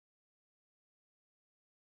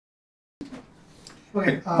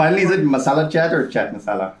Okay. Finally, is it Masala Chat or Chat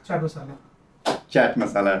Masala? Chat Masala. Chat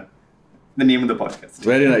Masala, the name of the podcast.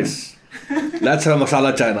 Very nice. That's a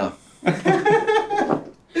masala chai now.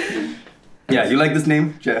 Yeah, you like this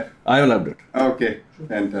name? I loved it. Okay,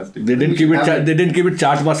 fantastic. They didn't keep it. They didn't keep it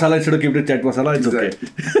Chat Masala. Instead of keep it Chat Masala, it's Exactly.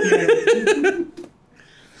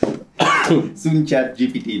 okay. Soon Chat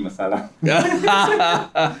GPT Masala.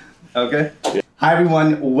 Okay. Yeah. Hi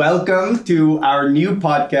everyone, welcome to our new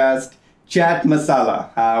podcast, Chat Masala.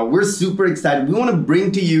 We're super excited. We want to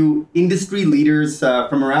bring to you industry leaders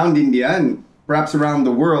from around India and perhaps around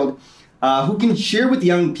the world who can share with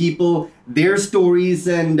young people their stories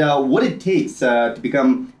and what it takes to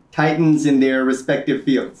become titans in their respective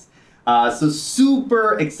fields. So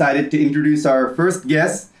super excited to introduce our first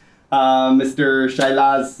guest, Mr.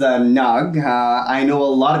 Shailaz Nag. I know a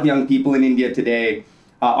lot of young people in India today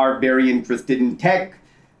are very interested in tech,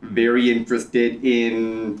 very interested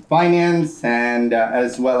in finance, and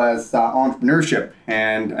as well as entrepreneurship.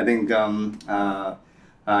 And I think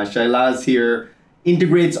Shailaz here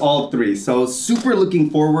integrates all three. So super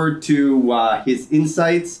looking forward to his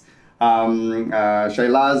insights.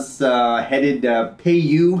 Shailaz headed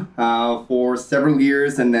PayU for several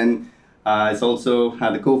years, and then is also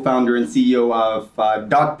the co-founder and CEO of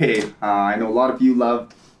DotPe. I know a lot of you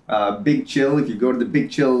love Big Chill. If you go to the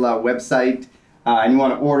Big Chill website and you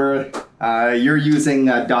want to order, you're using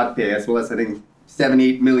DotPe, as well as I think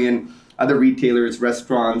 7-8 million other retailers,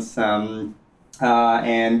 restaurants, and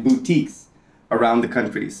boutiques around the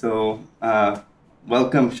country. So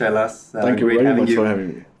welcome, Shailaz. Thank you very much for having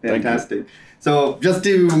me. Fantastic. So just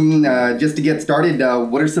to get started,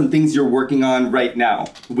 what are some things you're working on right now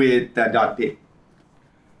with DotPe?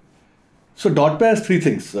 So DotPe has three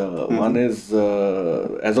things. One is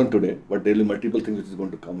as on today, but there will be multiple things which is going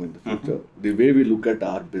to come in the future. The way we look at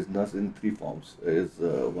our business in three forms is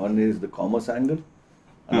one is the commerce angle,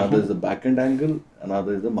 another is the back-end angle,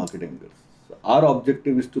 another is the marketing angle. So our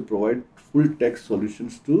objective is to provide full tech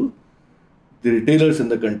solutions to the retailers in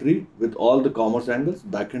the country with all the commerce angles,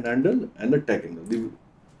 back-end angle, and the tech angle.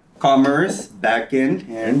 Commerce, back-end,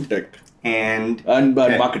 and tech. And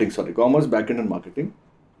marketing, sorry. Commerce, back-end, and marketing.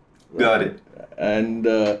 Got it. And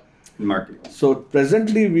marketing. So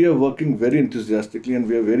presently we are working very enthusiastically, and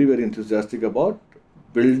we are very, very enthusiastic about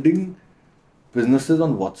building businesses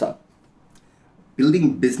on WhatsApp.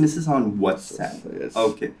 Building businesses on WhatsApp. Yes.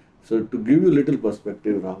 Okay. So to give you a little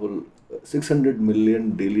perspective, Rahul, 600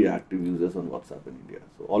 million daily active users on WhatsApp in India.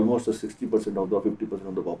 So almost 60% of the 50%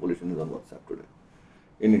 of the population is on WhatsApp today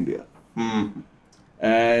in India.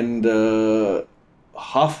 And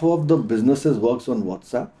half of the businesses works on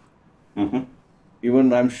WhatsApp.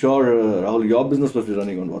 Even I'm sure, Rahul, your business must be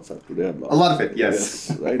running on WhatsApp today. A lot of it,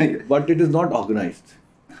 yes. Right? But it is not organized.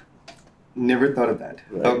 Never thought of that.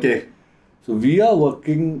 Right. Okay. So we are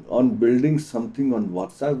working on building something on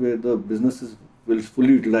WhatsApp where the businesses will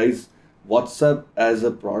fully utilize WhatsApp as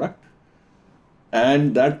a product,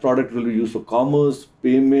 and that product will be used for commerce,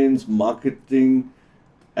 payments, marketing,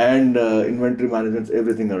 and inventory management,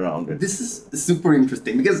 everything around it. This is super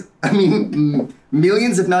interesting because, I mean,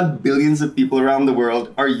 millions, if not billions of people around the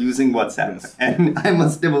world are using WhatsApp. Yes. And I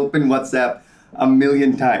must have opened WhatsApp a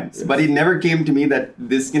million times. Yes. But it never came to me that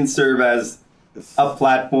this can serve as a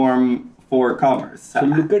platform for commerce. So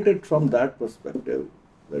look at it from that perspective,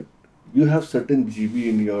 that you have certain GB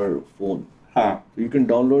in your phone. So you can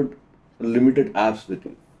download limited apps with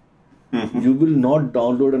you. You will not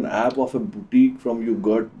download an app of a boutique from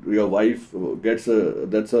your wife gets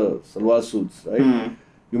that's a salwar suits, right?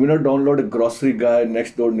 You may not download a grocery guy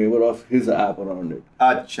next door neighbor of his app around it.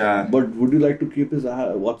 Acha. But would you like to keep his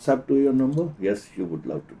WhatsApp to your number? Yes, you would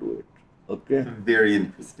love to do it. Okay. Very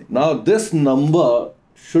interesting. Now this number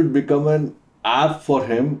should become an app for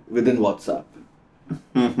him within WhatsApp.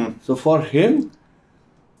 So for him,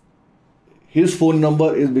 his phone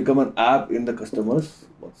number is become an app in the customer's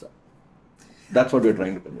WhatsApp. That's what we're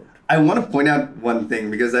trying to convert. I want to point out one thing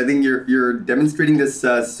because I think you're demonstrating this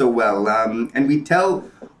so well. And we tell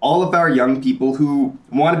all of our young people who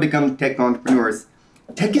want to become tech entrepreneurs,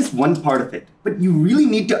 tech is one part of it, but you really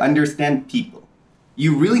need to understand people.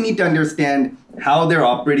 You really need to understand how they're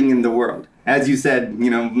operating in the world. As you said,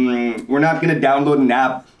 we're not going to download an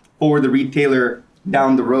app for the retailer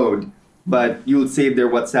down the road, but you'll save their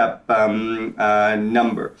WhatsApp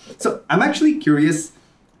number. So I'm actually curious,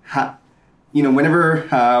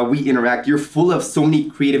 whenever we interact, you're full of so many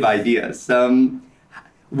creative ideas.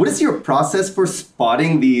 What is your process for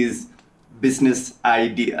spotting these business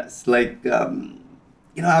ideas?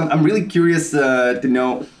 I'm really curious to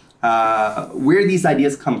know where these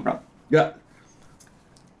ideas come from. Yeah.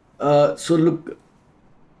 So look,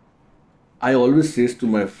 I always say to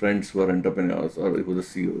my friends who are entrepreneurs or who are the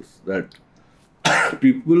CEOs that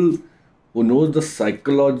people who knows the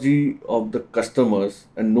psychology of the customers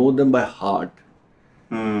and know them by heart,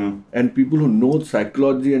 and people who know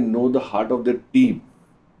psychology and know the heart of their team.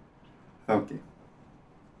 Okay.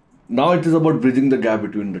 Now it is about bridging the gap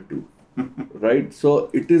between the two, right? So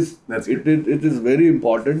it is very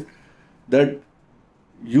important that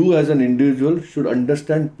you as an individual should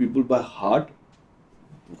understand people by heart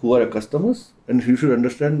who are your customers, and you should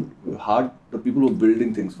understand heart the people who are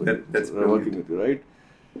building things for you, that's working with you, right?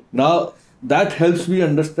 Now that helps me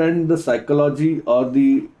understand the psychology or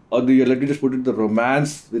the let me just put it, the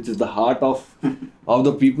romance, which is the heart of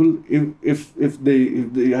the people. If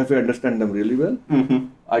I understand them really well,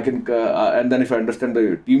 I can and then if I understand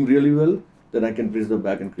the team really well, then I can bridge them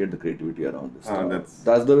back and create the creativity around this.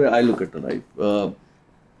 That's the way I look at the life.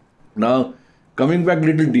 Now, coming back a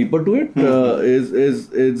little deeper to it,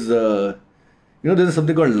 there's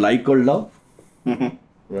something called like or love,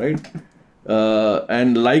 right?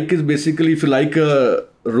 And like is basically, if you like a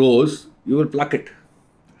rose, you will pluck it.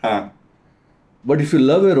 But if you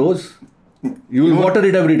love a rose, you will water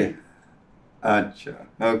it every day. Achha.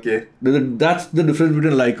 Okay. That's the difference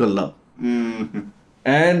between like or love.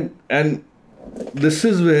 And this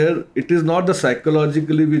is where it is not the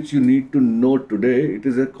psychologically which you need to know today. It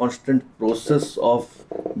is a constant process of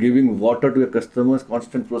giving water to your customers,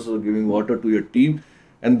 constant process of giving water to your team,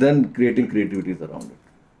 and then creating creativities around it.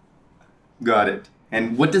 Got it.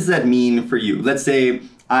 And what does that mean for you? Let's say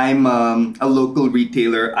I'm a local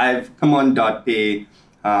retailer. I've come on DotPe.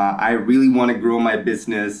 I really want to grow my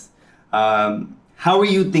business. How are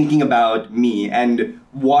you thinking about me and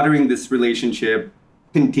watering this relationship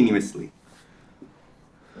continuously?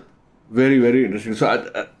 Very, very interesting. So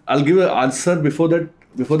I'll give an answer before that.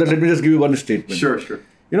 Let me just give you one statement. Sure.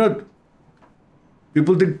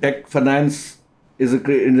 People think tech finance is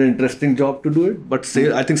an interesting job to do it, but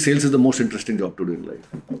I think sales is the most interesting job to do in life.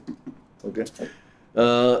 Okay,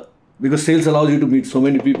 because sales allows you to meet so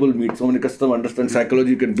many people, meet so many customers, understand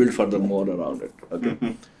psychology, you can build further more around it.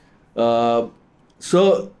 Okay.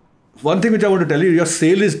 So one thing which I want to tell you, your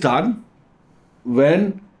sale is done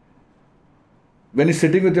when you're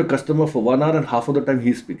sitting with your customer for 1 hour and half of the time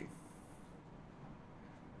he's speaking.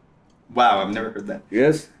 Wow, I've never heard that.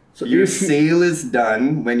 Yes. So your sale is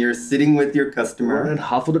done when you're sitting with your customer. And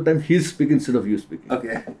half of the time he's speaking instead of you speaking.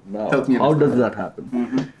 Okay. Now, how does that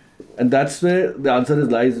happen? And that's where the answer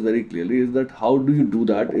lies very clearly, is that how do you do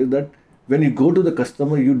that? Is that when you go to the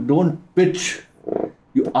customer, you don't pitch,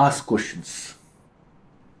 you ask questions.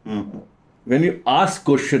 When you ask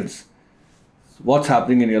questions, what's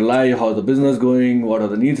happening in your life, how's the business going, what are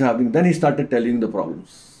the needs happening, then he started telling the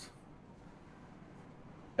problems.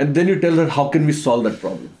 And then you tell her, how can we solve that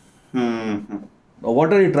problem? Now,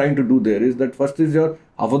 what are you trying to do there is that first is half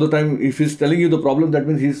of the time, if he's telling you the problem, that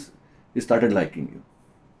means he started liking you.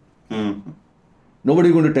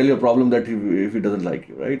 Nobody's going to tell you a problem that if he doesn't like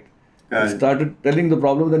you, right? He started telling the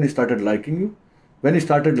problem, then he started liking you. When he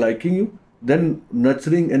started liking you, then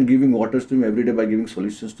nurturing and giving waters to him every day by giving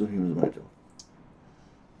solutions to him is my job.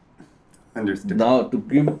 Understood. Now, to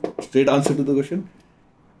give straight answer to the question,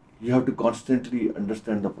 you have to constantly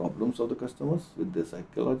understand the problems of the customers with their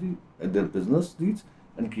psychology and their business needs,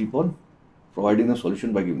 and keep on providing a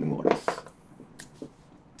solution by giving them orders.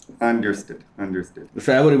 Understood. It's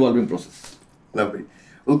an ever-evolving process. Lovely.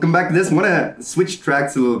 We'll come back to this. I want to switch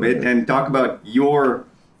tracks a little bit and talk about your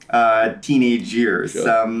teenage years.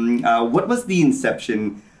 Sure. What was the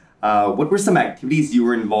inception? What were some activities you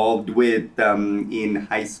were involved with in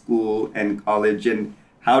high school and college, and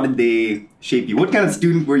how did they shape you? What kind of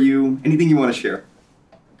student were you? Anything you want to share?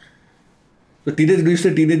 So do you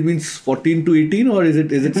say teenage means 14 to 18, or is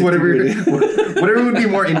it whatever would be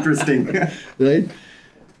more interesting? Right?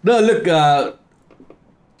 No, look,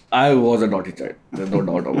 I was a naughty child. There's no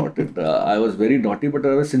doubt about it. I was very naughty, but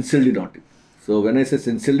I was sincerely naughty. So when I say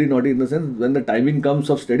sincerely naughty, in the sense, when the timing comes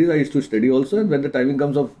of studies, I used to study also, and when the timing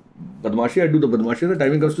comes of badmashi, I do the badmashi. When the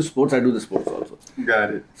timing comes to sports, I do the sports also.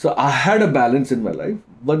 Got it. So I had a balance in my life,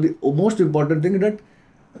 but the most important thing is that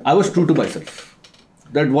I was true to myself.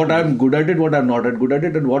 That what I'm good at it, what I'm not good at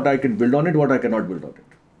it, and what I can build on it, what I cannot build on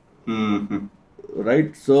it.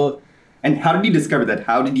 Right? So. And how did you discover that?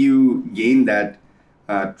 How did you gain that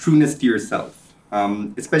trueness to yourself?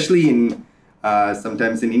 Especially in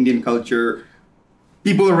sometimes in Indian culture,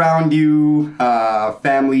 people around you,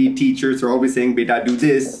 family, teachers are always saying, "Beta, do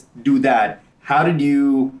this, do that." How did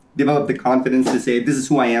you develop the confidence to say, "This is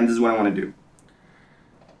who I am. This is what I want to do"?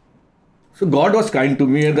 So God was kind to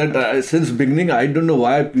me that since beginning, I don't know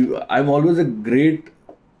why I'm always a great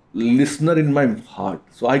listener in my heart.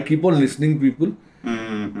 So I keep on listening people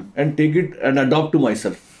and take it and adopt to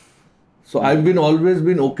myself. So I've been always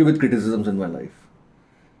been okay with criticisms in my life.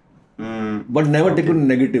 But never taken it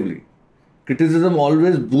negatively. Criticism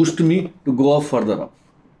always boosts me to go up further up.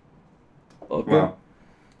 Okay. Wow.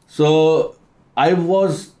 So I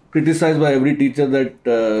was criticized by every teacher that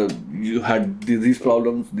you had these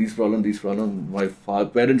problems. My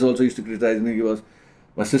parents also used to criticize me.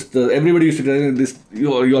 My sister, everybody used to criticize me. This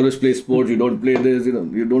you always play sports. You don't play this.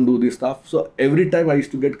 You don't do this stuff. So every time I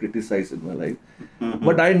used to get criticized in my life,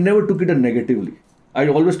 but I never took it negatively. I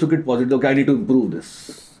always took it positive. Okay, I need to improve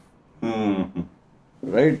this.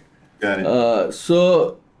 Right. Got it.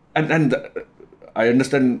 So and I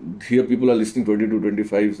understand here people are listening 20 to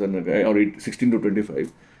 25s and or 16 to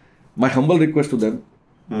 25. My humble request to them,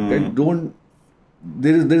 okay, don't.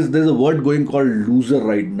 There's a word going called loser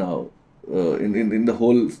right now in the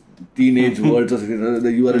whole teenage world. So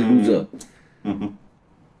you are a loser.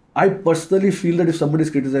 I personally feel that if somebody is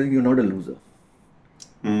criticizing, you're not a loser.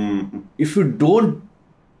 If you don't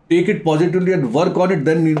take it positively and work on it,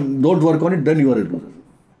 then you don't work on it, then you are a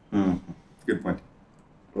loser. Good point.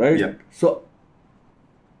 Right? Yeah. So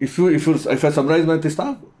if I summarize my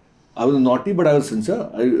stuff, I was naughty, but I was sincere.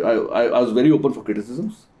 I was very open for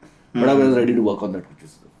criticisms, but I was ready to work on that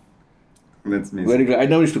criticism. That's amazing. Very clear. I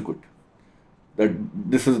never used to quit. That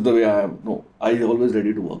this is the way I am. No, I was always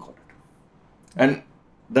ready to work on it. And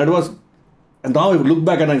that was, and now I look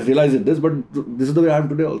back and I realize this, but this is the way I am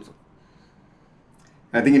today also.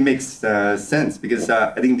 I think it makes sense because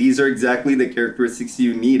I think these are exactly the characteristics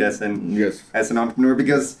you need as an entrepreneur,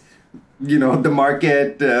 because the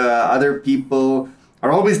market, other people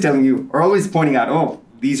are always telling you, are always pointing out, oh,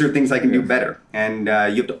 these are things I can do better, and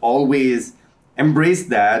you have to always embrace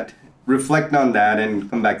that, reflect on that, and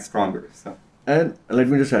come back stronger. So. And let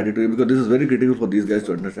me just add it to you, because this is very critical for these guys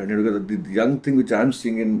to understand it, because the young thing which I'm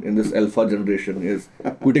seeing in this alpha generation is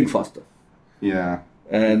quitting faster. Yeah.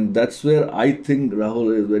 And that's where I think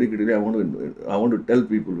Rahul is very critical. I want to tell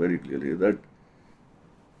people very clearly that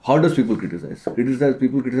how does people criticize?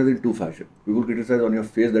 People criticize in two fashions. People criticize on your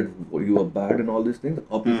face that you are bad and all these things,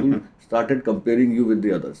 or people started comparing you with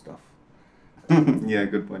the other stuff. Yeah,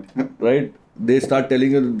 good point. Right? They start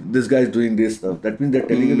telling you this guy is doing this stuff. That means they're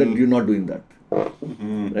telling you that you're not doing that.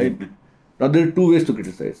 Right? Now there are two ways to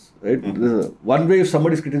criticize. Right? One way, if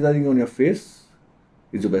somebody is criticizing you on your face,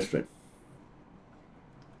 is your best friend.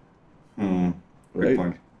 Right?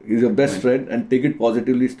 Point. He's your best friend, and take it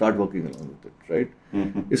positively, start working along with it, right?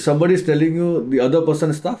 If somebody is telling you the other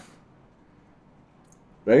person stuff,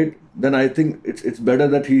 right, then I think it's better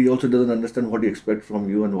that he also doesn't understand what he expects from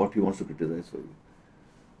you and what he wants to criticize for you.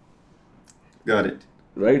 Got it.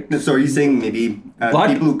 Right? So are you saying maybe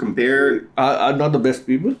people who compare are not the best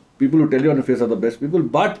people? People who tell you on the face are the best people,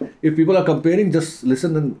 but if people are comparing, just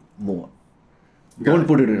listen and move on. Don't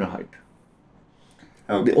put it in a height.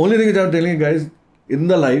 Okay. The only thing that I'm telling you guys, in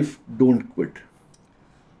the life, don't quit.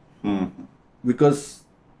 Because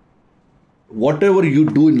whatever you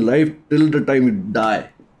do in life till the time you die,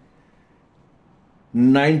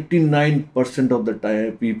 99% of the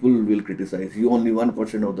time people will criticize you. Only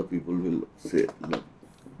 1% of the people will say no.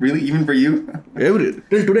 Really? Even for you?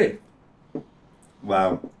 Till today.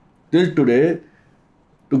 Wow. Till today,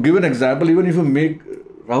 to give an example, even if you make,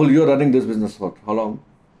 Rahul, you're running this business for how long?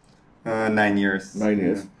 9 years. 9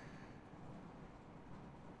 years.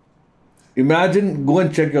 Imagine, go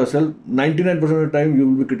and check yourself. 99% of the time, you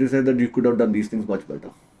will be criticized that you could have done these things much better.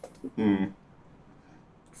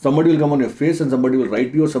 Somebody will come on your face and somebody will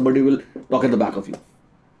write you, or somebody will talk at the back of you.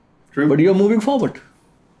 True. But you're moving forward.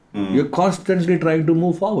 You're constantly trying to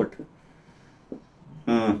move forward.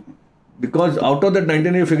 Because out of that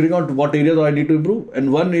 99, you're figuring out what areas I need to improve,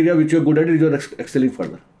 and one area which you're good at is you're excelling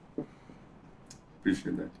further.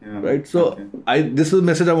 Appreciate that. Yeah. Right? So, this is a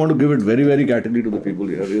message I want to give it very, very candidly to the people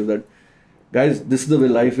here, is that, guys, this is the way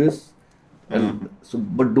life is. And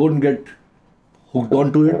but don't get hooked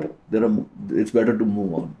onto it. It's better to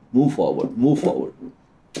move on. Move forward.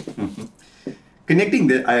 Connecting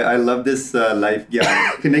this, I love this life.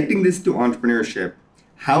 Yeah. Connecting this to entrepreneurship.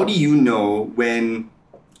 How do you know when,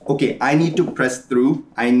 okay, I need to press through,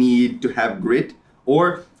 I need to have grit,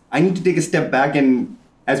 or I need to take a step back and,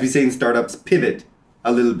 as we say in startups, pivot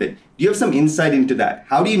a little bit? Do you have some insight into that?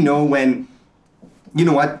 How do you know when, you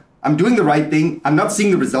know what, I'm doing the right thing, I'm not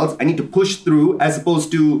seeing the results, I need to push through, as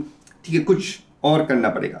opposed to, ठीक है, कुछ और करना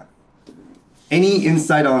पड़ेगा? Any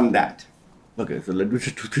insight on that? Okay, so let me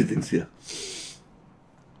just do 3 things here.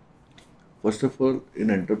 First of all, in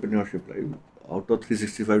entrepreneurship life, out of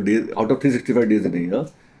 365 days in a year,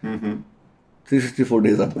 364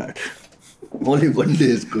 days are bad. Only one day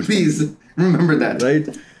is good. Please remember that. Right?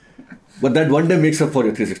 But that one day makes up for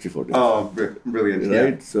your 364 days. Oh, brilliant.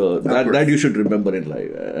 Right? Yeah. So that you should remember in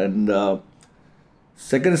life. And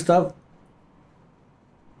second stuff,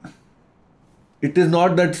 it is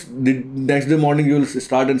not that the next day morning you will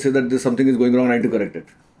start and say that there's something is going wrong and I need to correct it.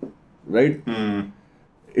 Right?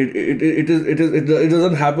 It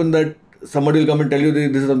doesn't happen that somebody will come and tell you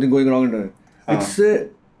this is something going wrong.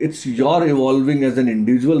 It's your evolving as an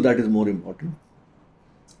individual that is more important.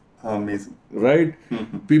 Amazing. Right?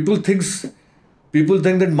 People think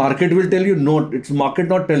that market will tell you. No, it's market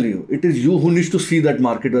not tell you. It is you who needs to see that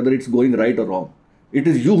market, whether it's going right or wrong. It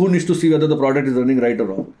is you who needs to see whether the product is running right or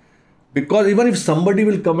wrong. Because even if somebody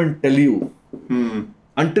will come and tell you,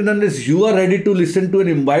 until unless you are ready to listen to and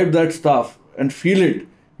imbibe that stuff and feel it,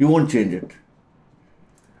 you won't change it.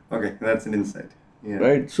 Okay, that's an insight. Yeah.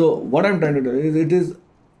 Right? So what I'm trying to do is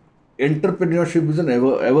entrepreneurship is an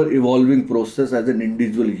ever evolving process. As an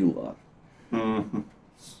individual you are.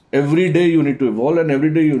 Every day you need to evolve, and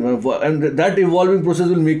every day and that evolving process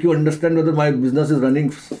will make you understand whether my business is running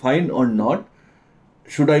fine or not.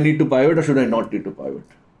 Should I need to pivot or should I not need to pivot?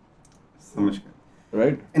 So much good.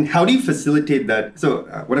 Right? And how do you facilitate that? So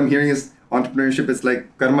what I'm hearing is entrepreneurship is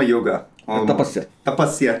like karma yoga. Tapasya.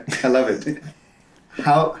 Tapasya. I love it.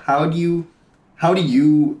 How have you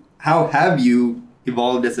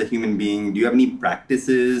evolved as a human being? Do you have any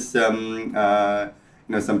practices? Some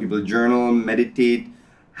people journal, meditate.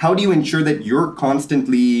 How do you ensure that you're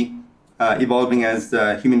constantly evolving as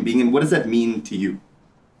a human being, and what does that mean to you?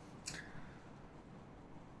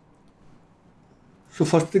 So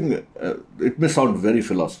first thing, it may sound very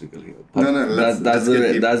philosophical here. No, that's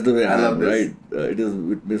the way I am, right?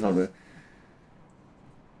 It may sound very.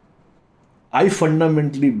 I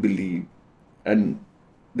fundamentally believe, and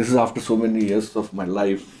this is after so many years of my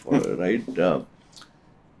life, right?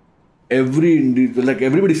 Every individual, like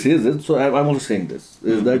everybody says it, so I'm also saying this,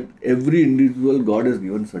 is that every individual, God has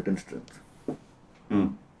given certain strength.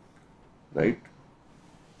 Right?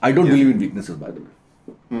 I don't believe in weaknesses, by the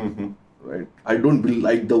way. Right? I don't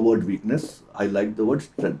like the word weakness. I like the word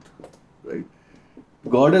strength. Right?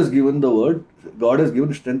 God has given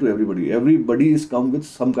strength to everybody. Everybody is come with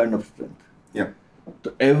some kind of strength. Yeah.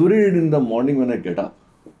 So every day in the morning when I get up,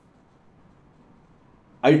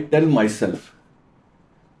 I tell myself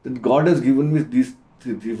that God has given me these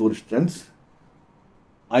three, four strengths.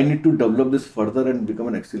 I need to develop this further and become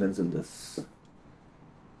an excellence in this.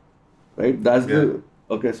 Right?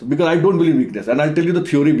 Okay. So because I don't believe weakness, and I'll tell you the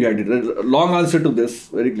theory behind it. There's a long answer to this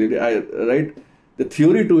very clearly. Right? The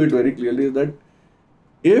theory to it very clearly is that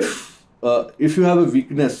if you have a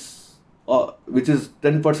weakness, which is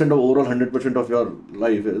 10% of overall 100% of your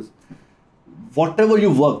life is, whatever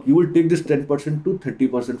you work, you will take this 10% to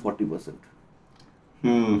 30%,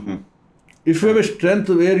 40%. If you have a strength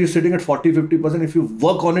where you're sitting at 40, 50%, if you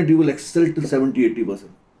work on it, you will excel to 70, 80%.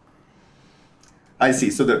 I see.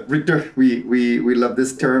 So we love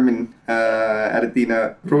this term at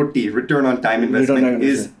Athena, ROTI, return on time investment,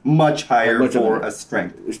 is much higher for a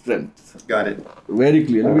strength. Strength. Got it. Very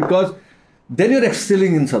clearly, because then you're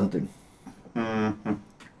excelling in something.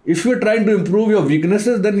 If you're trying to improve your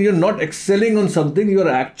weaknesses, then you're not excelling on something, you're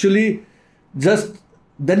actually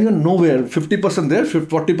then you're nowhere. 50% there,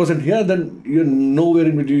 40% here, then you're nowhere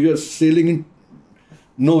in between. You're sailing in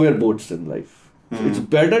nowhere boats in life. So it's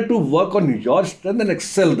better to work on your strength and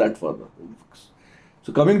excel that further.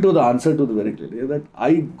 So coming to the answer to the very clearly, that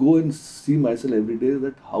I go and see myself every day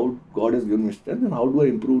that how God has given me strength and how do I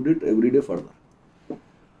improve it every day further.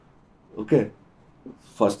 Okay.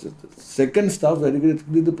 First is this. Second stuff, very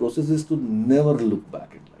clearly, the process is to never look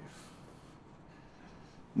back in life.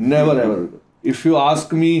 Never ever. If you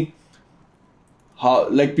ask me how,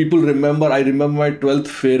 like people remember, I remember my 12th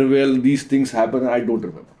farewell, these things happen, I don't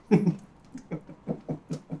remember.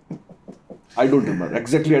 I don't remember.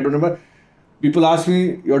 Exactly, I don't remember. People ask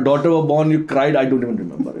me, your daughter was born, you cried, I don't even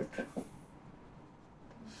remember it.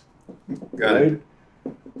 Got it.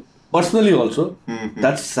 Personally also,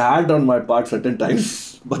 that's sad on my part certain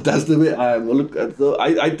times, but that's the way I look at it.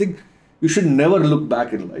 I think you should never look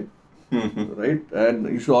back in life, right? And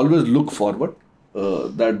you should always look forward.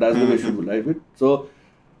 That's the way you should live it. So,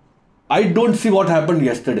 I don't see what happened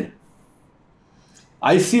yesterday.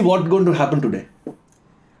 I see what's going to happen today.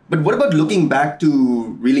 But what about looking back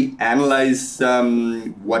to really analyze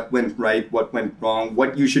what went right, what went wrong,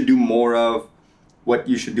 what you should do more of, what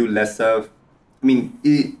you should do less of? I mean,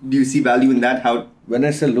 do you see value in that? How? When I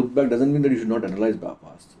say look back, doesn't mean that you should not analyze the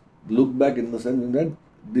past. Look back in the sense that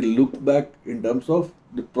the look back in terms of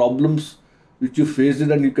the problems which you faced it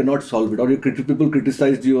and you cannot solve it, or people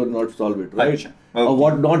criticized you or not solve it, right? Or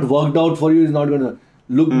what not worked out for you is not going to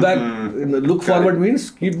look back. Look forward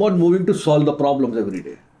means keep on moving to solve the problems every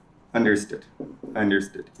day. Understood.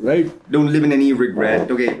 Right? Don't live in any regret.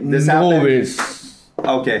 Okay, this no happened. ways.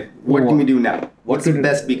 Okay, what can we do now? What's the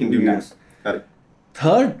best we can do now? Got it.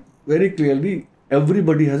 Third, very clearly,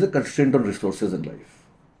 everybody has a constraint on resources in life.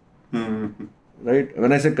 Right?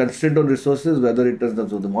 When I say constraint on resources, whether it is in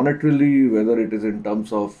terms of the monetarily, whether it is in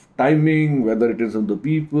terms of timing, whether it is of the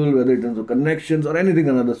people, whether it is in terms of connections or anything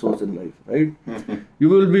another source in life, right? You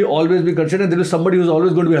will always be constrained, and there is somebody who is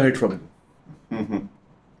always going to be ahead from you.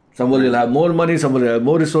 Somebody will have more money, somebody will have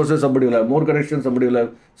more resources, somebody will have more connections, somebody will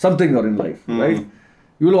have something or in life, right?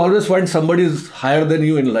 You will always find somebody is higher than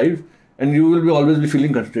you in life, and you will always be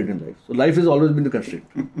feeling constrained in life. So life has always been the constraint.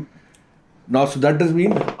 Now, so that does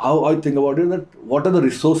mean how I think about it, that what are the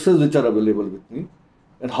resources which are available with me,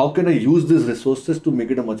 and how can I use these resources to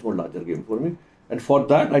make it a much more larger game for me? And for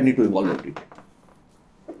that, I need to evolve every day.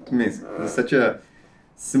 Amazing. It's such a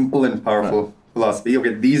simple and powerful philosophy.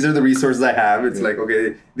 Okay, these are the resources I have. It's like,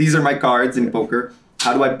 okay, these are my cards in poker.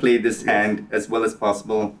 How do I play this hand as well as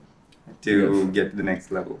possible to get to the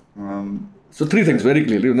next level? So three things very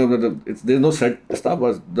clearly. There's no set stuff.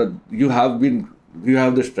 But that you have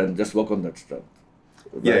the strength. Just work on that strength.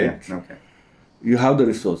 Right? Yeah. Okay. You have the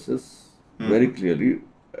resources very clearly,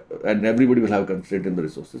 and everybody will have constraint in the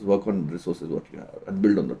resources. Work on resources what you have and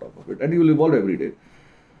build on the top of it, and you will evolve every day.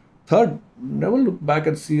 Third, never look back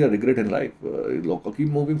and see a regret in life. Keep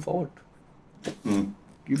moving forward.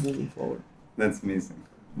 Keep moving forward. That's amazing.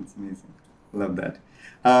 Love that.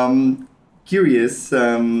 Curious,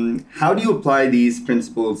 how do you apply these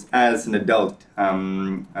principles as an adult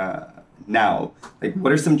now? Like,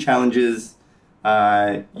 what are some challenges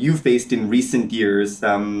you faced in recent years?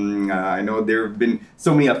 I know there have been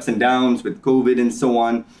so many ups and downs with COVID and so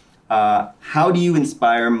on. How do you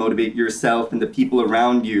inspire, motivate yourself and the people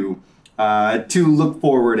around you to look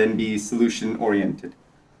forward and be solution-oriented?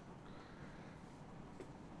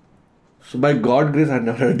 So by God's grace, I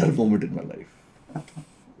never had a dull moment in my life.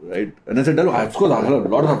 Right? And I said, of course, I have a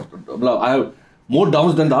lot of, I have more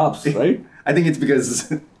downs than the ups, right? I think it's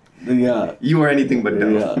because you are anything but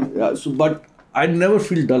dull. Yeah. So, but I never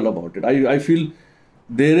feel dull about it. I feel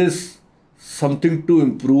there is something to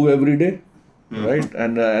improve every day. Right,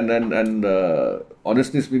 and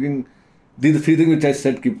honestly speaking, these are the three things which I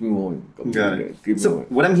said keep me moving. Got it.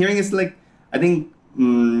 What I'm hearing is like, I think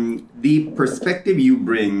the perspective you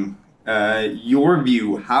bring, your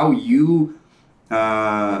view, how you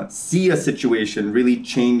see a situation really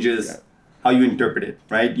changes how you interpret it.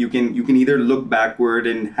 Right? You can either look backward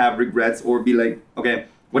and have regrets, or be like, okay,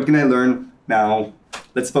 what can I learn now?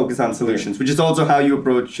 Let's focus on solutions, which is also how you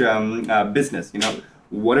approach business.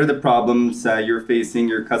 What are the problems you're facing,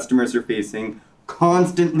 your customers are facing?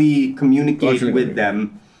 Constantly communicate with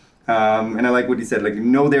them. And I like what you said, like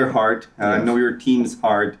know their heart, know your team's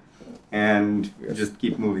heart, and just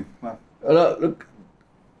keep moving. Wow. Look,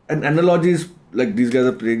 an analogy is like these guys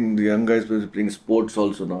are playing, the young guys are playing sports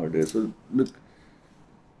also nowadays. So look,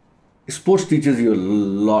 sports teaches you a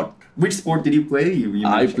lot. Which sport did you play?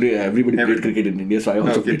 Everybody played cricket in India, so I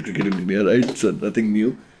also played cricket in India, right? So nothing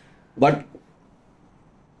new. But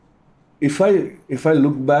if I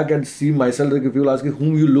look back and see myself, like if people ask me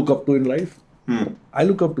whom you look up to in life, I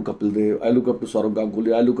look up to Kapil Dev, I look up to Saurav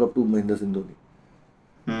Ganguly, I look up to Mahendra Singh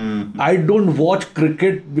Dhoni. I don't watch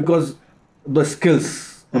cricket because the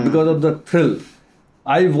skills, or because of the thrill.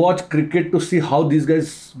 I watch cricket to see how these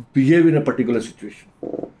guys behave in a particular situation.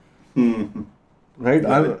 Right?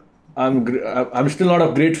 I'm still not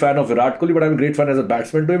a great fan of Virat Kohli, but I'm a great fan as a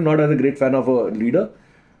batsman to him, not as a great fan of a leader.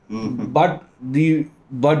 But the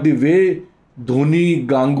way Dhoni,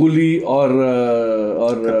 Ganguly or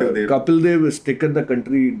Kapil Dev has taken the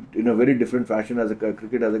country in a very different fashion as a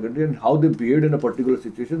cricket as a country, and how they behaved in a particular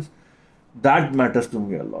situations, that matters to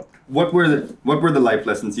me a lot. What were the life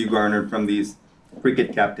lessons you garnered from these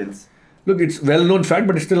cricket captains? Look, it's well-known fact,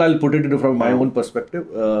 but still I'll put it from my own perspective.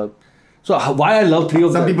 So why I love three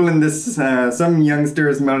of them? Some people in this, some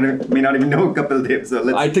youngsters may not even know Kapil Dev.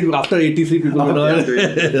 So I think after 83 people may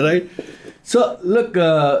know, right? So look,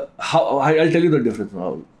 I'll tell you the difference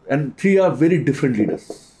now. And three are very different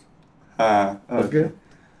leaders. Okay.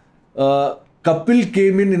 Kapil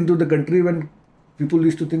came into the country when people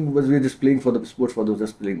used to think we were just playing for the sports, for those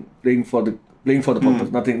just playing for the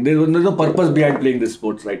purpose. Nothing. There's no purpose behind playing this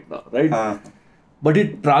sports right now, right? But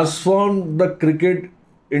it transformed the cricket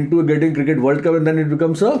into getting cricket World Cup, and then it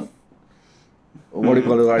becomes a what do you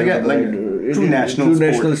call it? True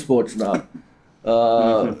national sports now.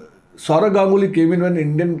 Saurav Ganguly came in when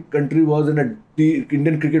Indian cricket was in a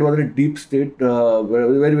deep state,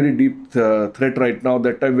 very very deep threat right now.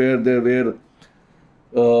 That time where there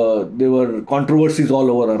were controversies all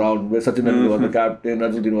over around. Where Sachin Tendulkar was the captain,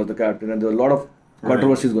 Arjun was the captain, and there were a lot of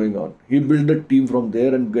controversies going on. He built the team from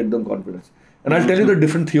there and get them confidence. And I'll tell you the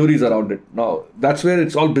different theories around it. Now that's where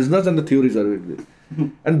it's all business and the theories are it.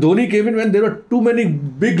 And Dhoni came in when there were too many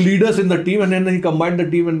big leaders in the team, and then he combined the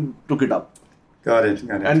team and took it up. Got it.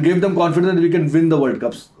 And gave them confidence that we can win the World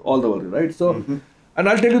Cups, all the world, right? So, and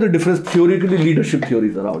I'll tell you the different theoretically leadership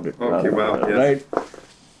theories around it. Okay, wow, yes. Right?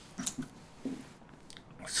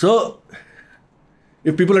 So,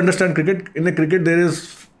 if people understand cricket, in the cricket there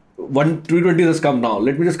is T20 has come now.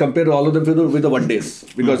 Let me just compare all of them with the one days,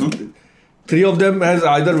 because three of them has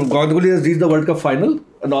either Ganguly has reached the World Cup final,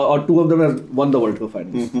 or two of them has won the World Cup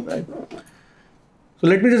finals, right? So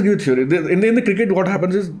let me just give you theory. In the cricket, what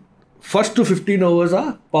happens is first to 15 overs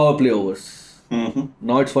are power play overs.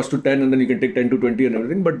 Now it's first to 10, and then you can take 10 to 20 and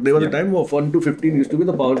everything. But there was a time of 1 to 15 used to be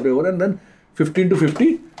the power play over, and then 15 to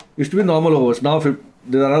 50 used to be normal overs. Now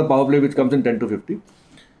there are power play which comes in 10 to 50.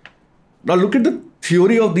 Now look at the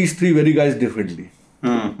theory of these three very guys differently,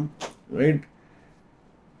 right?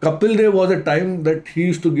 Kapil Dev was a time that he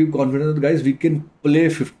used to give confidence that guys, we can play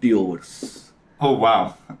 50 overs. Oh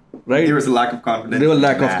wow! Right? There was a lack of confidence. There was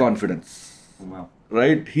lack of confidence. Oh, wow!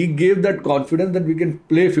 Right? He gave that confidence that we can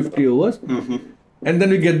play 50 overs, and then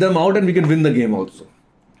we get them out and we can win the game also.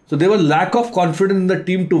 So there was lack of confidence in the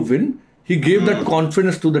team to win. He gave that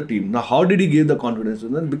confidence to the team. Now, how did he give the confidence to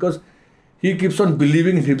them? Because he keeps on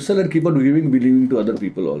believing in himself and keep on believing to other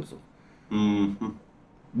people also.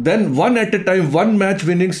 Then one at a time, one match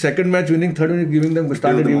winning, second match winning, third match giving them,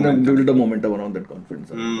 build the momentum around that confidence.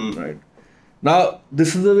 Right? Now,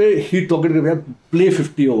 this is the way he talked about, we have to play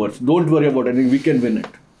 50 overs. Don't worry about anything, we can win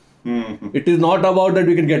it. It is not about that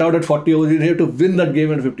we can get out at 40 overs, you have to win that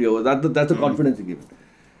game in 50 overs. That's the confidence he gave it.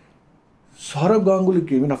 Saurav Ganguly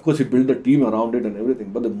came in, of course he built the team around it and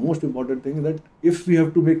everything, but the most important thing is that if we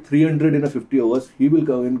have to make 300 in a 50 overs, he will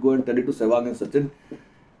come and go and tell it to Sehwag and Sachin,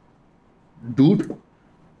 dude,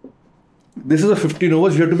 this is a 15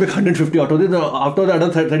 overs, you have to make 150 out of this. After the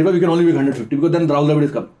other 35, we can only make 150 because then Rahul Dravid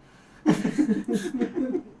is coming.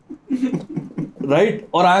 Right?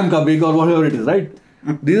 Or I am coming or whatever it is, right?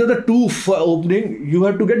 These are the two opening. You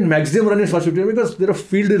have to get maximum run in first 15 because their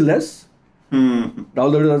field is less. Rahul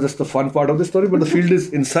Dravid is just the fun part of the story, but the field is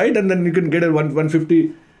inside and then you can get a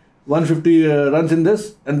 150 runs in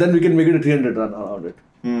this and then we can make it a 300 run around it.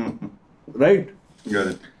 Right? Got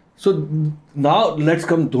it. So now let's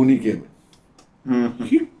come Dhoni came in.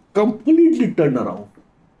 He completely turned around.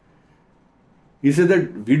 He said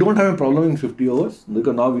that we don't have a problem in 50 overs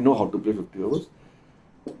because now we know how to play 50 overs.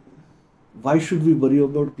 Why should we worry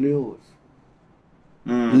about play overs?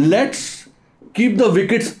 Let's keep the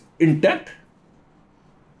wickets intact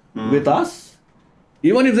with us.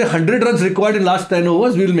 Even if the 100 runs required in last 10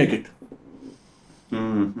 overs, we will make it.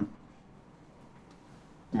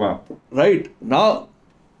 Wow. Right. Now,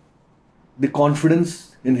 the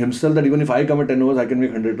confidence in himself that even if I come at 10 overs, I can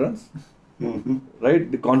make 100 runs.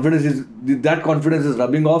 Right? The confidence is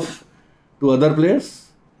rubbing off to other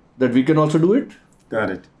players that we can also do it. Got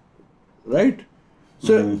it. Right?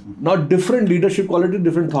 So, now different leadership quality,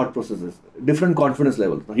 different thought processes, different confidence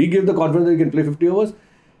levels. He gave the confidence that he can play 50 overs.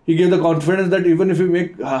 He gave the confidence that even if we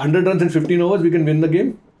make 100 runs in 15 overs, we can win the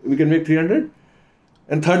game. We can make 300.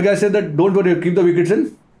 And third guy said that don't worry, keep the wickets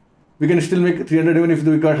in. We can still make 300 even if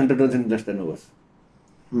we got 100 runs in just 10 overs.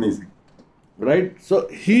 Amazing. Right? So,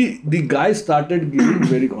 the guy started giving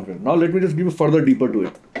very confident. Now, let me just give you further deeper to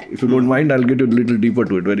it. If you don't mind, I'll get you a little deeper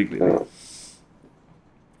to it very clearly.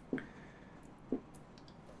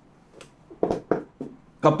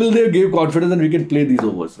 Kapil Dev gave confidence that we can play these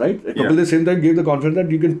overs, right? Kapil Dev same time gave the confidence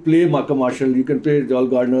that you can play Malcolm Marshall, you can play all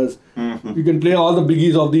garners, you can play all the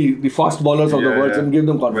biggies of the fast bowlers of the world and give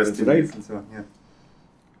them confidence, right? So on,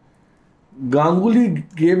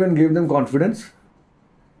 Ganguly came and gave them confidence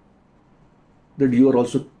that you are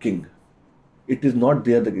also king. It is not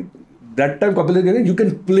there. That time Kapil Dev gave you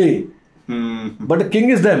can play, but the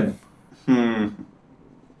king is them.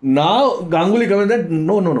 Now Ganguly comes that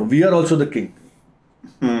no, we are also the king.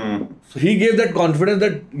 So he gave that confidence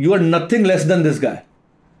that you are nothing less than this guy.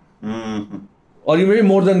 Or you may be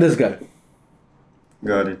more than this guy.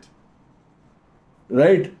 Got it.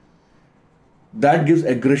 Right? That gives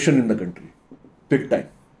aggression in the country. Big time.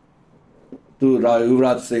 To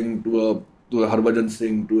Yuvraj Singh, to a Harbhajan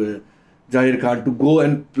Singh, to a Zahir Khan, to go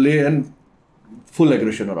and play and full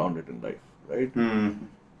aggression around it in life. Right?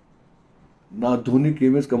 Now Dhoni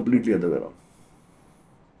came is completely other way around.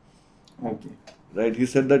 Okay. right? He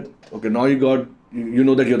said that, okay, now you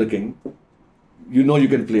know that you're the king. You know you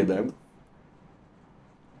can play them.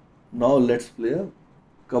 Now let's play a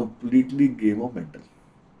completely game of mental.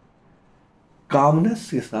 Calmness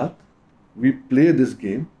के साथ we play this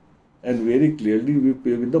game and very clearly we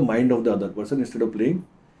play with the mind of the other person instead of playing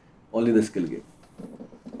only the skill game.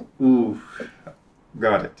 Ooh,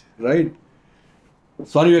 got it. Right?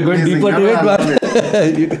 Sorry, we're going Amazing. deeper to it, but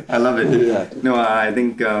I love it. Yeah. No, I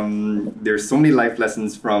think there's so many life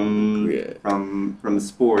lessons from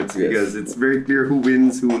sports Yes. because it's very clear who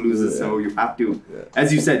wins, who loses. Yeah. So you have to, Yeah.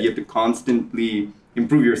 as you said, you have to constantly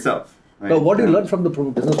improve yourself. Right? Now, what do you learn from the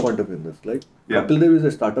business point of view in this? Like, Yeah. Kapil Dev is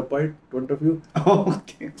a startup point of view. Oh,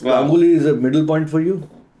 okay. Wow. Ganguly is a middle point for you,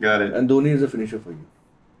 Got it. and Dhoni is a finisher for you.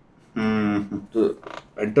 Mm-hmm. So,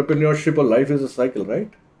 entrepreneurship or life is a cycle,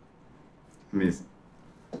 right? Amazing.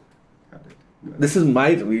 Got it. This is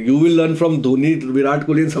you will learn from Dhoni, Virat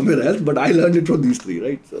Kohli and somewhere else, but I learned it from these three,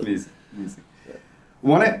 right? So, Amazing.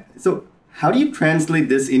 Amazing. So how do you translate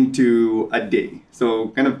this into a day? So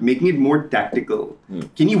kind of making it more tactical.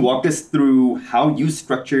 Can you walk us through how you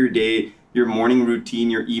structure your day, your morning routine,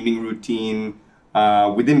 your evening routine,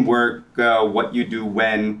 within work, what you do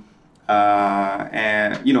when,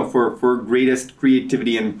 and for greatest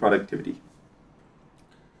creativity and productivity?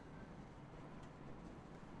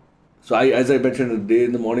 So as I mentioned, the day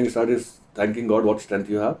in the morning start is thanking God what strength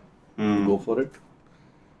you have. Go for it.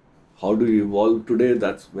 How do you evolve today?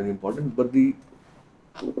 That's very important. But the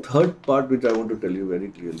third part which I want to tell you very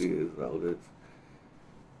clearly is, Rahul, is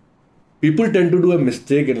people tend to do a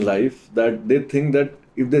mistake in life that they think that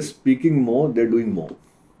if they're speaking more, they're doing more.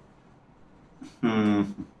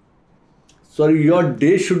 So your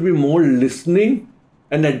day should be more listening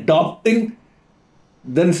and adopting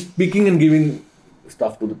than speaking and giving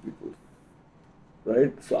stuff to the people.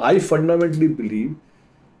 Right? So I fundamentally believe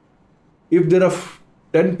if there are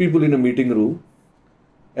 10 people in a meeting room,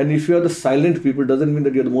 and if you are the silent people, doesn't mean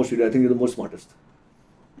that you're the most idiot. I think you're the most smartest.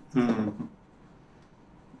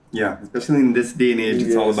 Yeah, especially in this day and age,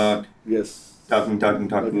 it's all about talking,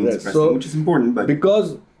 expressing, So, which is important. But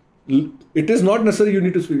because it is not necessary you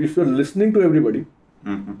need to speak. If you're listening to everybody,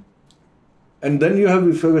 and then if you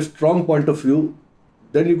have a strong point of view,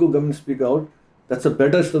 then you go come and speak out. That's a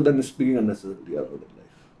better stuff than speaking unnecessarily around in life.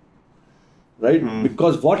 Right?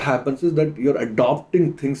 Because what happens is that you're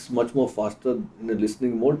adopting things much more faster in a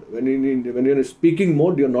listening mode. When you're in a speaking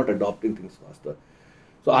mode, you're not adopting things faster.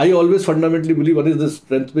 So I always fundamentally believe what is the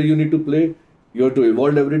strength where you need to play. You have to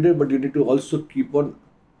evolve every day, but you need to also keep on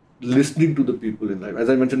listening to the people in life. As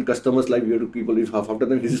I mentioned, customers' life, you have to people, if half after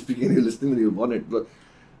them he's speaking and you're listening, you're on it. But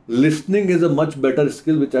listening is a much better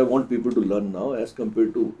skill which I want people to learn now as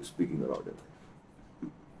compared to speaking around it.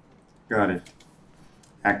 Got it.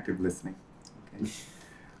 Active listening. Okay.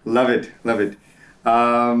 Love it.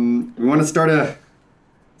 We want to start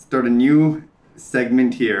a new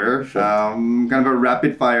segment here. Sure. Kind of a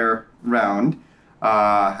rapid fire round.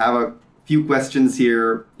 Have a few questions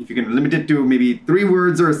here. If you can limit it to maybe 3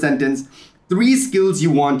 words or a sentence. 3 skills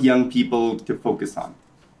you want young people to focus on.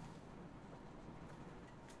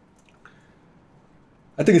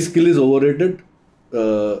 I think skill is overrated.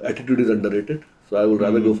 Attitude is underrated. So I would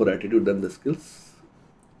rather go for attitude than the skills.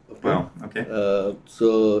 Okay. Wow. Okay.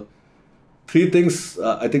 So 3 things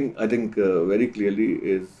I think very clearly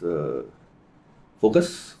is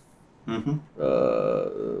focus. The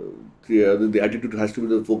attitude has to be,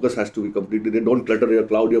 the focus has to be completely. They don't clutter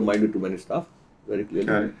cloud your mind with too many stuff. Very clearly.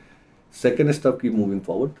 Got it. Second is stuff. Keep moving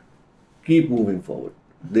forward.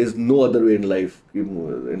 There's no other way in life. To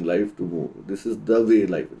move. This is the way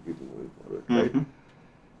in life. Keep moving forward. Right.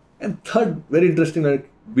 And third, very interesting, like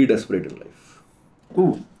be desperate in life.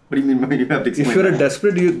 Ooh, what do you mean by you have to explain? If you're that? a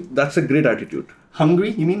desperate, that's a great attitude.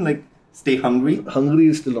 Hungry? You mean like stay hungry? Hungry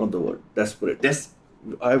is still not the word. Desperate.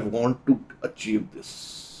 I want to achieve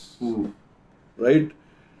this. Ooh. Right?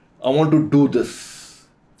 I want to do this.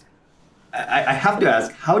 I have to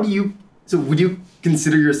ask, so would you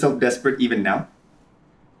consider yourself desperate even now?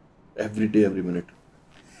 Every day, every minute.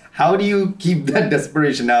 How do you keep that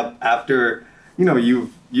desperation up after,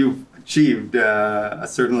 you've achieved a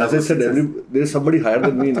certain level? As I said, there is somebody higher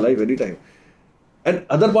than me in life anytime. And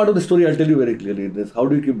other part of the story I'll tell you very clearly is how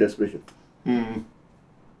do you keep desperation?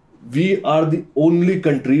 We are the only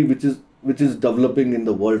country which is developing in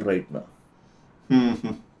the world right now.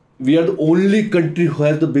 We are the only country who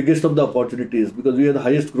has the biggest of the opportunities because we are the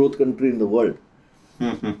highest growth country in the world.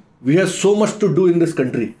 We have so much to do in this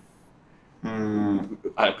country.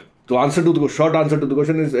 Short answer to the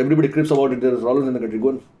question is everybody crips about it. There is problems in the country.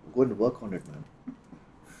 Go and work on it, man.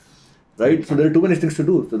 Right? So there are too many things to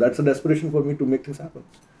do. So that's a desperation for me to make things happen.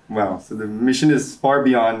 Wow. So the mission is far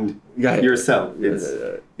beyond yourself.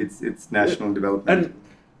 It's national development. And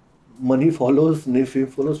money follows, fame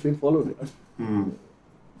follows, fame follows.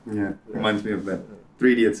 Yeah, reminds me of that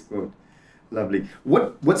 3 Idiots quote. Lovely.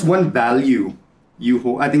 What's one value you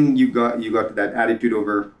hold? I think you got to that attitude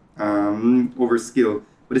over skill.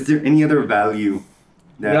 But is there any other value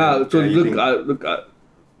that So you look,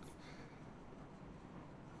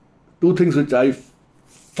 two things which I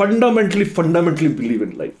fundamentally believe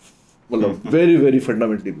in life. Well, very, very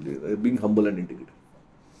fundamentally believe. Being humble and integrated.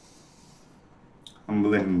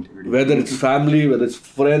 Humble and integrated. Whether it's family, whether it's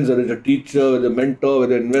friends, whether it's a teacher, whether a mentor,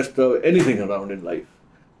 whether an investor, anything around in life.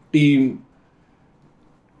 Team.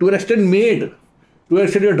 To an extent maid. To an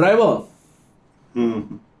extent your driver.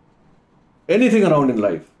 Anything around in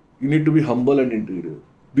life. You need to be humble and integrated.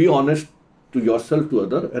 Be honest to yourself, to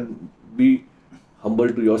others, and be humble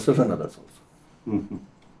to yourself and others also.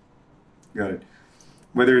 Got it.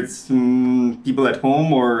 Whether it's people at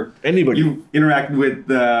home or anybody you interact with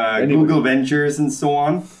Google Ventures and so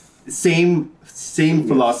on, same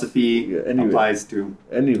philosophy applies to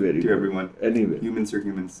everyone. Anywhere. Humans are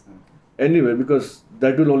humans. Anywhere, because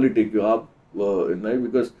that will only take you up in life.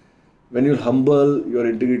 Because when you're humble, your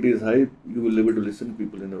integrity is high, you will be able to listen to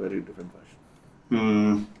people in a very different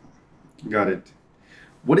fashion. Got it.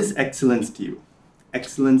 What is excellence to you?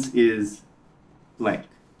 Excellence is blank.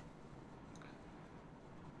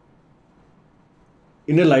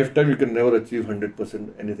 In a lifetime, you can never achieve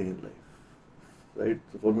 100% anything in life, right?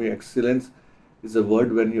 So for me, excellence is a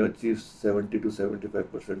word when you achieve 70 to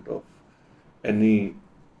 75% of any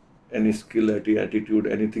skill, attitude,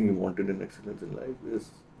 anything you wanted in excellence in life. Is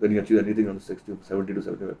when you achieve anything on 70 to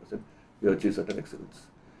 75%, you achieve certain excellence,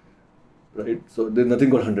 right? So there's nothing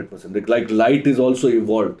called 100%. Like light is also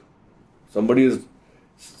evolved.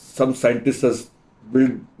 Some scientist has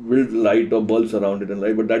build light or bulbs around it in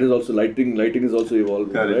life, but that is also lighting is also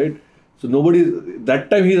evolving, right? So that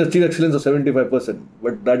time he's achieved excellence of 75%,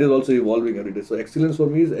 but that is also evolving every day. So excellence for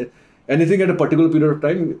me is anything at a particular period of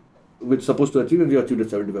time which is supposed to achieve, and you achieved at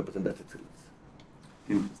 75%, that's excellence.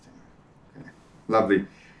 Interesting. Okay. Lovely.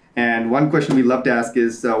 And one question we love to ask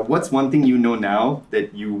is, what's one thing you know now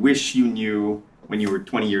that you wish you knew when you were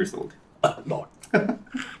 20 years old? A lot.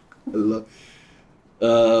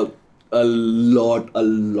 A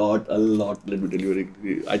lot. Let me tell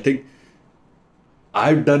you. I think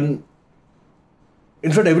I've done.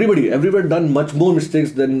 In fact, everybody done much more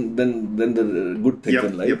mistakes than the good things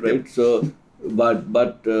in life, right? So, but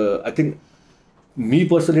I think me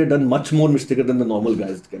personally have done much more mistakes than the normal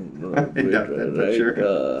guys can do it, right?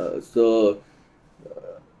 Sure. So,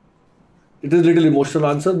 it is a little emotional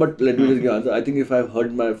answer, but let me just give answer. I think if I've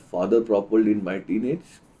heard my father properly in my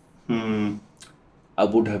teenage, I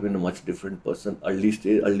would have been a much different person early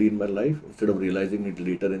in my life, instead of realizing it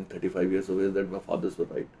later in 35 years of age that my fathers were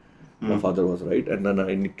right. My father was right, and then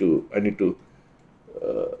I need to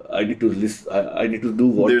listen. I need to do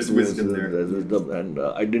what there's wisdom there. There's wisdom, and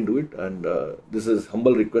I didn't do it. And this is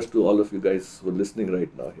humble request to all of you guys who are listening right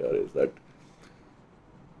now. Here is that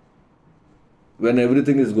when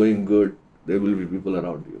everything is going good, there will be people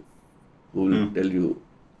around you who will tell you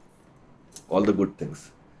all the good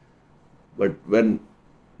things. But when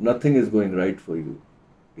nothing is going right for you,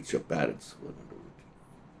 it's your parents who are going to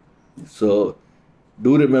do it. So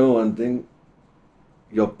do remember one thing,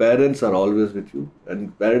 your parents are always with you,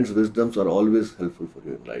 and parents' wisdoms are always helpful for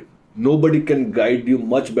you in life. Nobody can guide you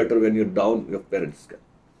much better when you're down, your parents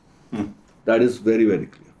can. That is very, very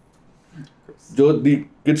clear. So the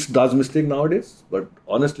kids does mistake nowadays, but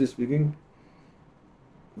honestly speaking,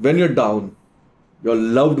 when you're down, your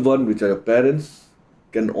loved one, which are your parents,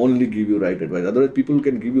 can only give you right advice. Otherwise, people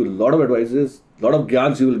can give you a lot of advices, a lot of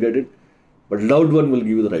gyans, you will get it, but loved one will give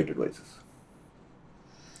you the right advices.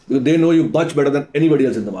 Because they know you much better than anybody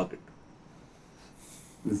else in the market.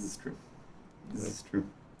 This is true.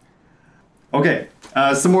 Okay,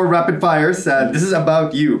 some more rapid fires. This is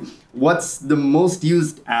about you. What's the most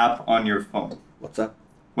used app on your phone? WhatsApp.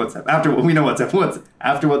 We know WhatsApp.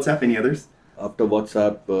 After WhatsApp, any others? After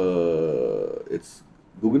WhatsApp, it's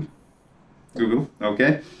Google.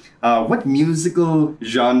 Okay. What musical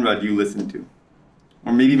genre do you listen to?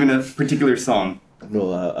 Or maybe even a particular song?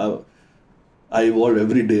 No, I evolve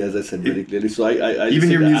every day, as I said very clearly. So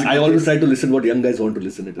I always try to listen what young guys want to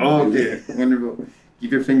listen to. Oh, okay. Wonderful.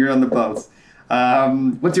 Keep your finger on the pulse.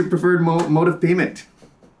 What's your preferred mode of payment?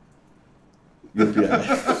 UPI.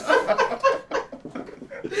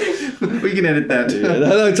 We can edit that.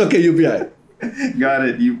 No, it's okay, UPI. Got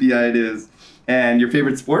it. UPI it is. And your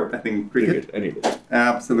favorite sport? I think cricket. Any day.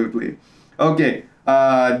 Absolutely. Okay.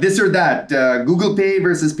 This or that? Google Pay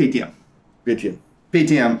versus Paytm? Paytm.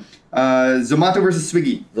 Paytm. Zomato versus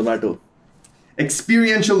Swiggy. Zomato.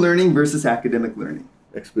 Experiential learning versus academic learning.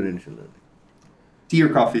 Experiential learning. Tea or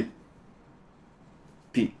coffee?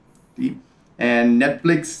 Tea. Tea. And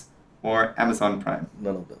Netflix or Amazon Prime?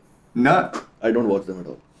 None of them. None. I don't watch them at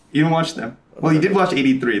all. You don't watch them? Well, you did watch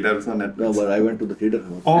 83. That was on Netflix. No, but I went to the theater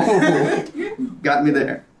and watched Oh, got me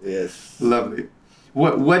there. Yes. Lovely.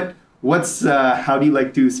 What's how do you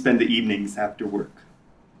like to spend the evenings after work?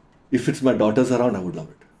 If it's my daughters around, I would love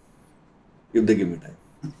it. If they give me time.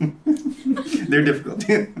 They're difficult.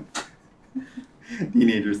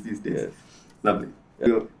 Teenagers these days. Yes. Lovely.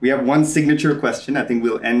 We have one signature question. I think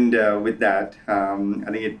we'll end with that. I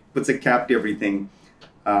think it puts a cap to everything.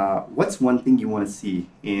 What's one thing you want to see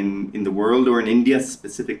in the world or in India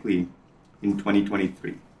specifically in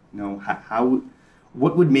 2023?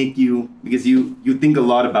 What would make you, because you think a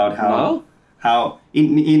lot about how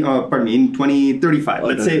in 2035,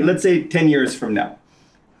 let's say 10 years from now,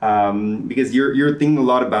 because you're thinking a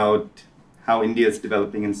lot about how India is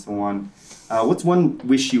developing and so on. What's one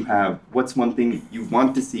wish you have? What's one thing you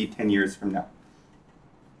want to see 10 years from now?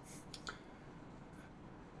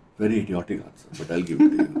 Very idiotic answer, but I'll give it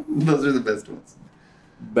to you. Those are the best ones.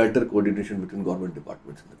 Better coordination between government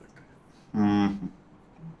departments in the country. Mm-hmm.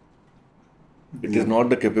 It is not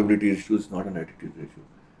the capability issue, it's not an attitude issue.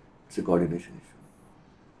 It's a coordination issue.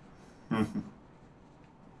 Mm-hmm.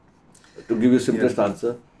 To give you the simplest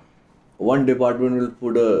answer, one department will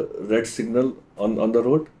put a red signal on the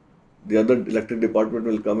road, the other electric department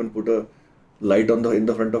will come and put a light in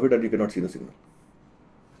the front of it and you cannot see the signal.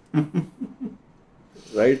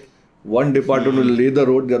 Right? One department will lay the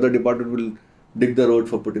road, the other department will dig the road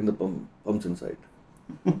for putting the pumps inside.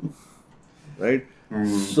 Right?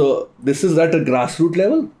 So this is at a grassroots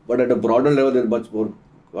level, but at a broader level there are much more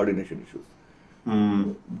coordination issues.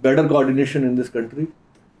 Better coordination in this country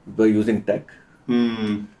by using tech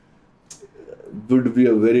would be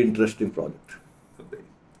a very interesting project.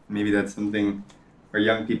 Maybe that's something where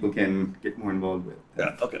young people can get more involved with.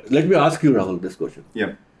 Yeah. Okay. Let me ask you, Rahul, this question.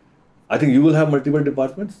 Yeah. I think you will have multiple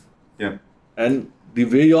departments. Yeah. And the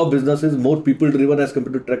way your business is more people driven as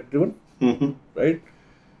compared to tech driven. Mm-hmm. Right?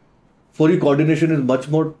 For you, coordination is much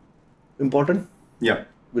more important. Yeah.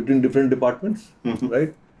 Between different departments. Mm-hmm.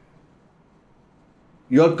 Right?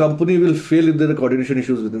 Your company will fail if there are coordination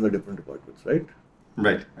issues within the different departments. Right?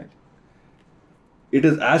 Right. It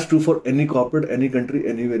is as true for any corporate, any country,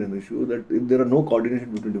 anywhere in the issue that if there are no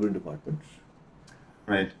coordination between different departments.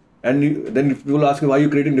 Right. And then if people ask me why are you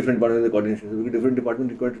creating different departments, the coordination, because different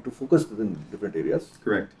departments require to focus in different areas.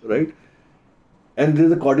 Correct. Right? And there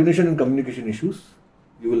is a coordination and communication issues,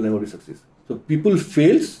 you will never be successful. So people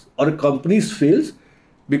fails or companies fails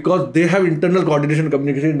because they have internal coordination and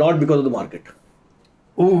communication, not because of the market.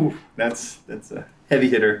 Oh, that's a heavy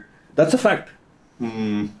hitter. That's a fact.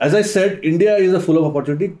 As I said, India is full of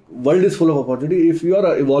opportunity. World is full of opportunity. If you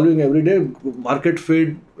are evolving every day, market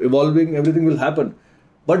fade, evolving, everything will happen.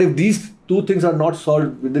 But if these two things are not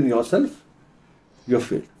solved within yourself, you have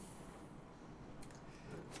failed.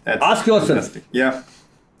 Ask yourself. Fantastic. Yeah.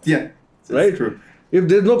 That's right? True. If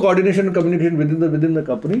there is no coordination and communication within the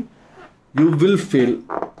company, you will fail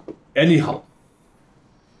anyhow.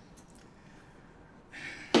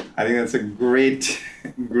 I think that's a great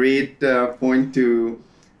point to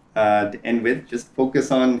end with. Just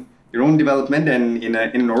focus on your own development, and in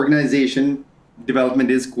an organization,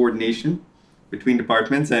 development is coordination between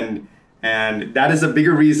departments, and that is a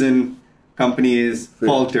bigger reason companies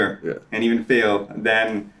falter and even fail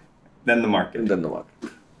than the market. It's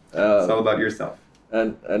all about yourself.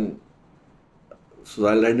 And so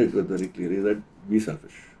I'll end it with very clearly that be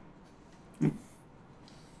selfish.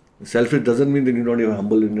 Selfish doesn't mean that you don't have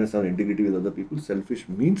humbleness or integrity with other people. Selfish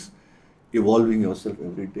means evolving yourself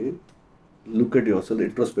every day. Look at yourself,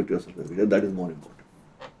 introspect yourself every day. That is more important.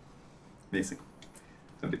 Amazing.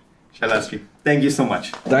 Shailaz, thank you so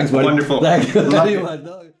much. Thanks, buddy. Wonderful. Thank you very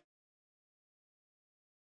much.